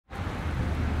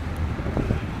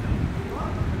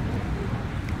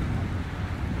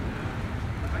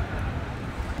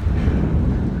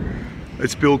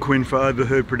It's Bill Quinn for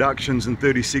Overheard Productions and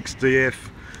 36DF,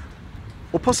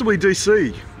 or possibly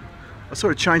DC. I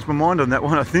sort of changed my mind on that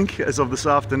one, I think, as of this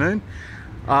afternoon.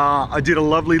 I did a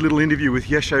lovely little interview with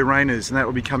Yeshe Rainers, and that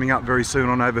will be coming up very soon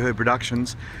on Overheard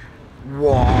Productions.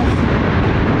 Wow.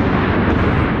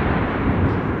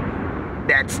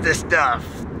 That's the stuff.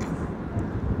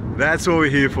 That's what we're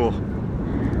here for.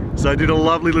 So I did a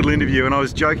lovely little interview, and I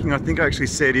was joking. I think I actually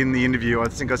said in the interview, I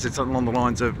think I said something along the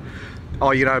lines of,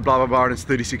 oh, you know, blah, blah, blah, and it's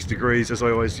 36 degrees, as I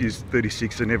always use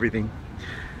 36 and everything.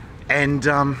 And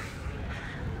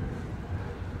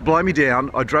blow me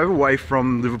down, I drove away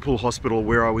from Liverpool Hospital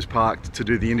where I was parked to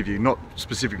do the interview. Not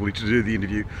specifically to do the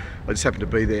interview, I just happened to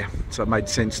be there. So it made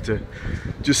sense to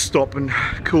just stop and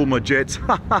cool my jets.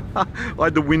 I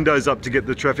had the windows up to get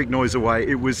the traffic noise away.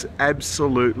 It was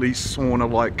absolutely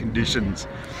sauna-like conditions.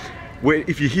 Where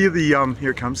if you hear the, here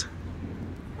it comes.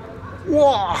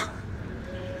 Whoa!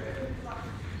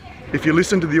 If you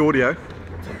listen to the audio,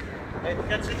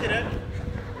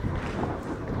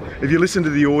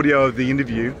 of the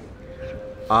interview,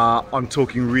 I'm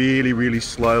talking really, really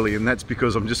slowly, and that's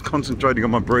because I'm just concentrating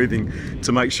on my breathing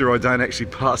to make sure I don't actually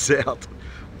pass out.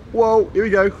 Whoa, here we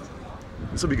go.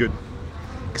 This will be good.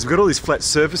 Because we've got all these flat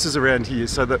surfaces around here,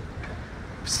 so that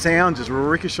sound just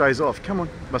ricochets off. Come on,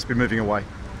 must be moving away.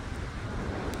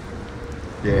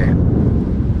 Yeah.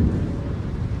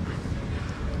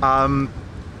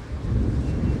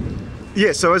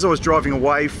 Yeah, so as I was driving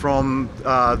away from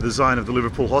the zone of the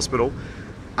Liverpool Hospital,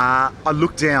 I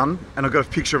looked down and I got a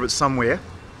picture of it somewhere.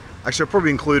 Actually, I'll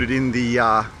probably include it in the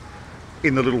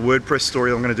little WordPress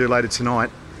story I'm going to do later tonight.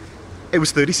 It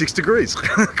was 36 degrees,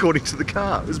 according to the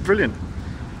car. It was brilliant.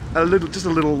 Just a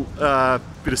little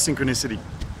bit of synchronicity.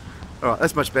 All right,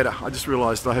 that's much better. I just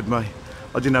realised I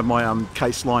didn't have my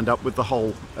case lined up with the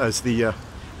hole, as the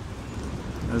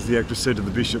actress said to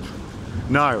the bishop.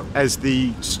 No, as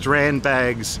the Strand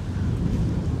Bags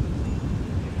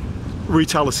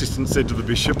retail assistant said to the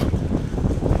bishop.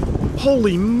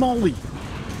 Holy moly!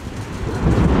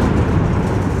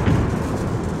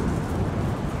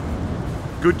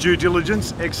 Good due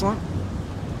diligence, excellent.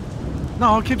 No,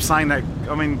 I'll keep saying that.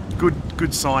 I mean, good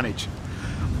signage.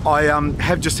 I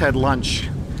have just had lunch.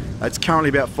 It's currently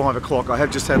about 5 o'clock. I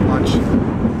have just had lunch.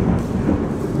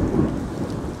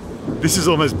 This is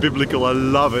almost biblical. I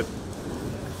love it.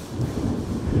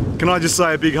 Can I just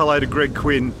say a big hello to Greg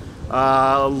Quinn,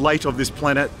 late of this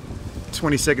planet,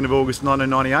 22nd of August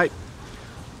 1998.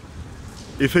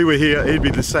 If he were here, he'd be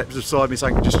beside me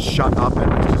saying, just shut up and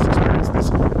let's just experience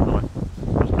this.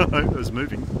 No, it was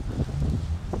moving.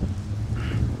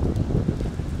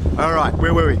 All right,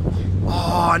 where were we?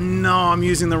 Oh no, I'm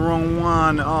using the wrong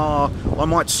one. Oh, I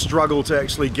might struggle to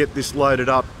actually get this loaded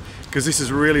up because this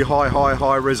is really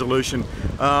high resolution.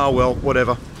 Oh well,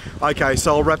 whatever. Okay,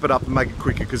 so I'll wrap it up and make it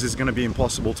quicker because it's going to be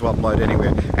impossible to upload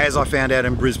anywhere. As I found out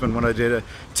in Brisbane when I did a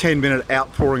 10-minute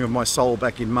outpouring of my soul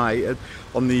back in May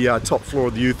on the top floor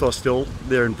of the youth hostel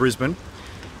there in Brisbane.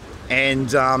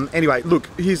 And anyway, look,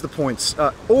 here's the points.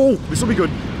 Oh, this will be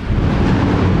good.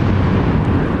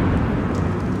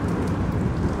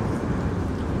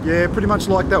 Yeah, pretty much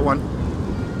like that one.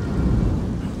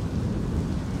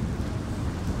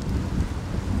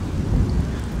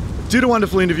 Did a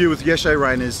wonderful interview with Yeshe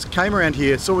Rainers, came around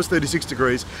here, saw it was 36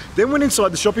 degrees, then went inside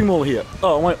the shopping mall here.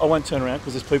 Oh, I won't turn around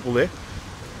because there's people there.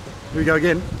 Here we go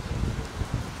again.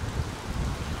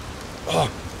 Oh.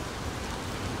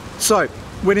 So,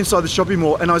 went inside the shopping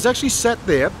mall and I was actually sat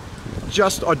there,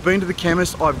 I'd been to the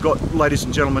chemist. I've got, ladies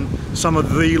and gentlemen, some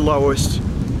of the lowest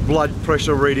blood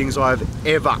pressure readings I've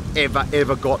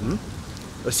ever gotten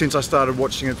since I started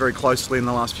watching it very closely in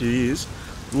the last few years.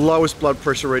 Lowest blood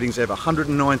pressure readings ever,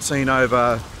 119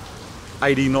 over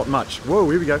 80, not much. Whoa,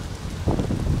 here we go.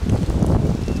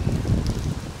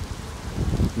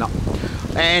 No.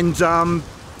 And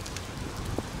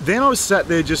then I was sat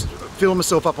there just filling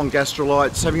myself up on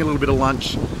Gastrolites, having a little bit of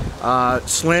lunch,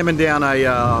 slamming down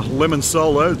a lemon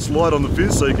solo. It's light on the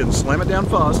fizz, so you can slam it down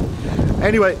fast.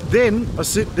 Anyway, then I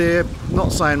sit there,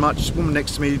 not saying much, woman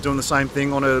next to me doing the same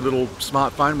thing on her little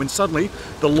smartphone, when suddenly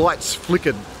the lights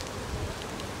flickered.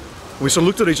 We sort of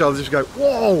looked at each other as if to go,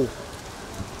 whoa!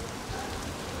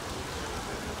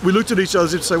 We looked at each other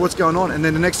as if to say, what's going on? And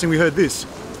then the next thing we heard this.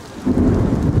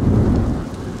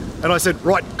 And I said,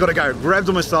 right, gotta go. Grabbed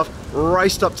all my stuff,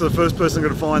 raced up to the first person I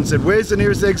could find, said, where's the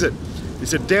nearest exit? He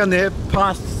said, down there,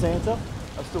 past Santa.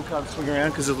 I still can't swing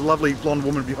around because there's a lovely blonde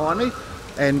woman behind me.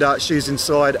 And she's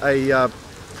inside a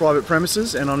private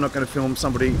premises, and I'm not going to film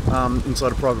somebody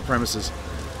inside a private premises.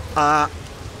 And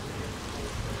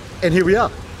here we are.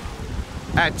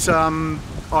 at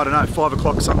I don't know, 5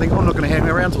 o'clock or something. I'm not going to hang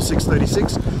around till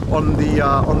 6:36 on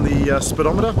the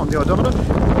speedometer, on the odometer.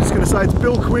 I'm just going to say it's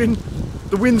Bill Quinn.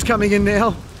 The wind's coming in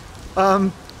now.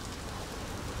 Can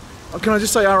I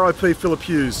just say RIP Philip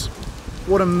Hughes?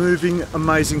 What a moving,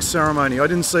 amazing ceremony. I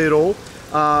didn't see it all.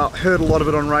 Heard a lot of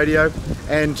it on radio,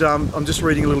 and I'm just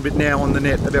reading a little bit now on the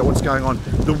net about what's going on.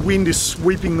 The wind is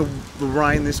sweeping the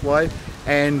rain this way,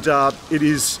 and it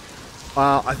is,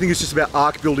 I think it's just about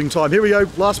arc building time. Here we go,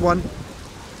 last one.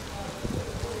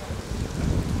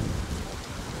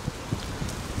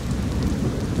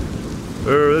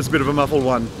 That's a bit of a muffled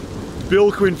one.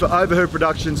 Bill Quinn for Overheard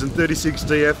Productions and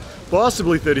 36DF,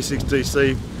 possibly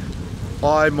 36DC.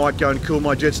 I might go and cool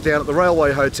my jets down at the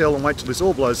Railway Hotel and wait till this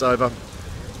all blows over.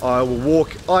 I will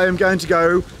walk. I am going to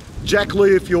go, Jack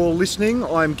Lee, if you're listening,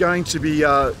 I'm going to be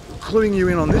cluing you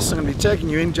in on this. I'm going to be tagging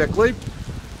you in, Jack Lee.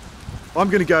 I'm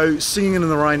going to go singing in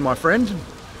the rain, my friend.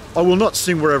 I will not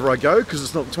sing wherever I go because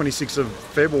it's not the 26th of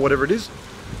Feb or whatever it is.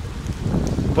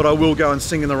 But I will go and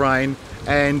sing in the rain,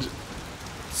 and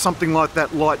something like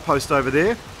that light post over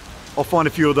there, I'll find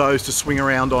a few of those to swing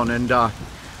around on and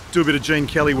do a bit of Gene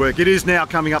Kelly work. It is now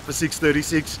coming up for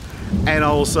 6:36, and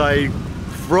I will say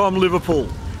from Liverpool,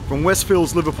 from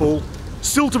Westfield's Liverpool,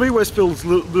 still to be Westfield's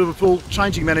Liverpool,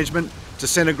 changing management to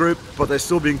Centre Group, but they're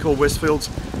still being called Westfields.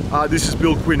 This is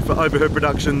Bill Quinn for Overheard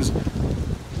Productions.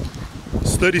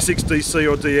 It's 36DC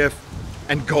or DF,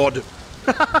 and God.